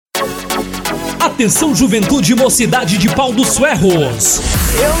Atenção, juventude e mocidade de Pau dos Ferros.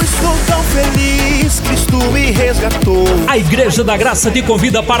 Eu estou tão feliz, Cristo me resgatou. A Igreja da Graça te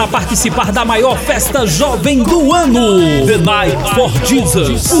convida para participar da maior festa jovem do ano. The Night for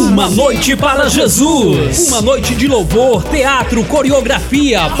Jesus. Uma noite para Jesus. Uma noite de louvor, teatro,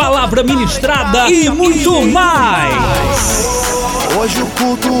 coreografia, palavra ministrada e muito mais. Hoje o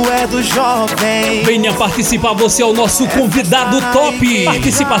culto é do jovem. Venha participar, você é o nosso convidado top.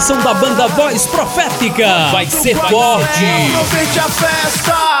 Participação da banda Voz Profética. Vai ser forte. Aproveite a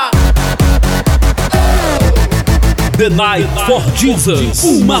festa. The Night for Jesus.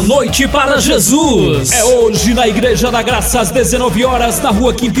 Uma noite para Jesus. É hoje na Igreja da Graça às 19 horas, na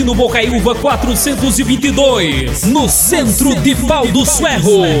Rua Quintino Bocaiúva 422, no centro de Pau dos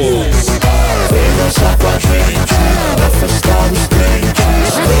Ferros. Vem dançar com a gente, na festa dos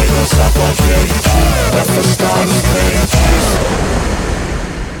crentes. Vem dançar com a gente, na festa dos crentes.